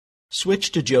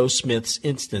Switch to Joe Smith's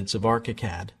instance of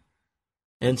ArchiCAD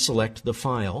and select the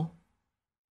File,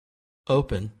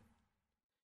 Open,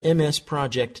 MS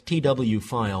Project TW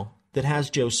file that has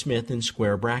Joe Smith in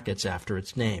square brackets after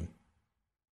its name.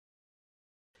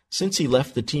 Since he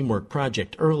left the Teamwork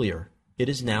project earlier, it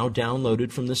is now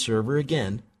downloaded from the server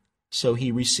again, so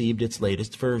he received its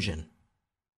latest version.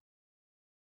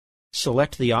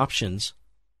 Select the Options,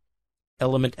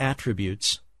 Element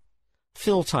Attributes,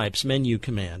 Fill Types menu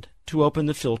command to open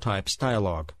the Fill Types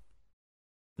dialog.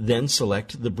 Then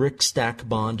select the Brick Stack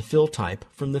Bond fill type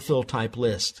from the fill type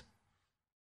list.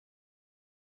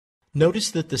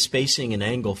 Notice that the spacing and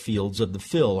angle fields of the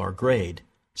fill are grayed,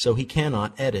 so he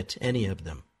cannot edit any of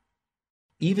them.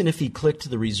 Even if he clicked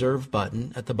the Reserve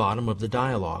button at the bottom of the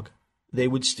dialog, they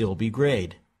would still be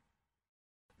grayed.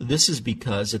 This is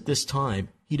because at this time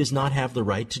he does not have the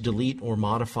right to delete or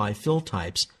modify fill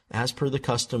types as per the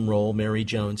custom role Mary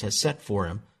Jones has set for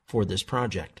him for this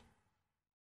project.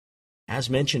 As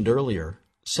mentioned earlier,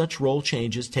 such role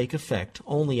changes take effect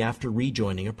only after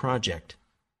rejoining a project.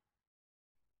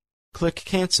 Click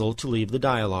Cancel to leave the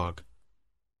dialog.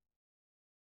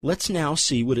 Let's now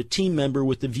see what a team member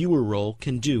with the viewer role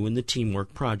can do in the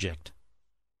Teamwork project.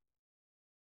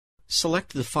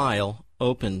 Select the File,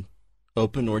 Open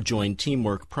or Join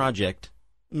Teamwork Project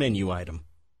menu item.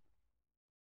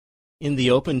 In the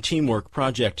Open Teamwork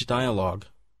Project dialog,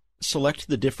 select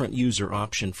the Different User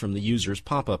option from the Users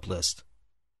pop-up list.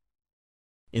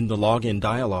 In the Login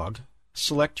dialog,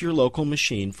 select your local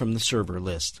machine from the server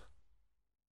list.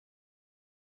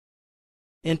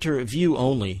 Enter View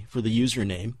Only for the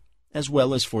username, as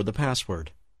well as for the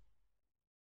password.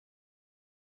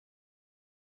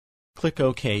 Click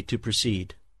OK to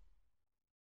proceed.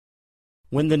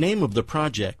 When the name of the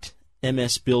project,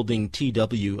 MS Building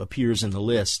TW, appears in the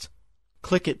list,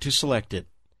 click it to select it,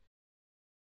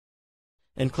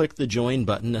 and click the Join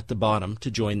button at the bottom to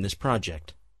join this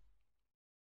project.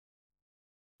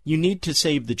 You need to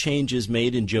save the changes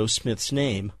made in Joe Smith's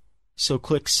name, so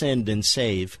click Send and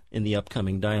Save in the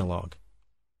upcoming dialog.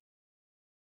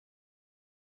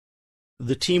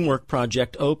 The Teamwork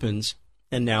project opens,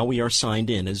 and now we are signed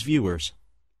in as viewers.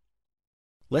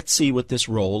 Let's see what this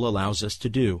role allows us to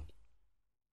do.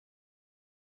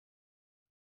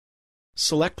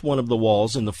 Select one of the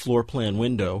walls in the floor plan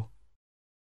window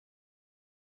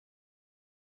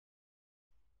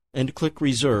and click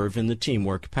Reserve in the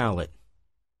Teamwork palette.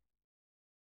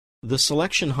 The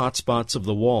selection hotspots of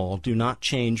the wall do not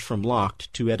change from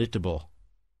locked to editable.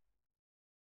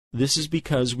 This is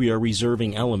because we are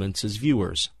reserving elements as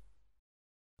viewers.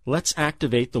 Let's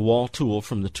activate the Wall tool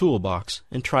from the toolbox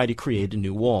and try to create a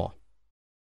new wall.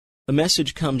 A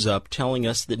message comes up telling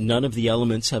us that none of the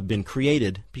elements have been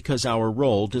created because our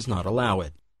role does not allow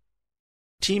it.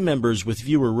 Team members with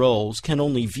viewer roles can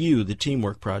only view the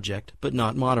Teamwork project but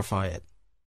not modify it.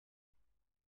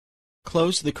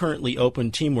 Close the currently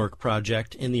open Teamwork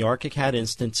project in the ArchiCAD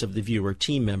instance of the viewer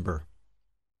team member.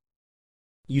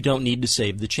 You don't need to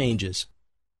save the changes.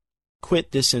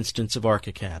 Quit this instance of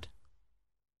ArchiCAD.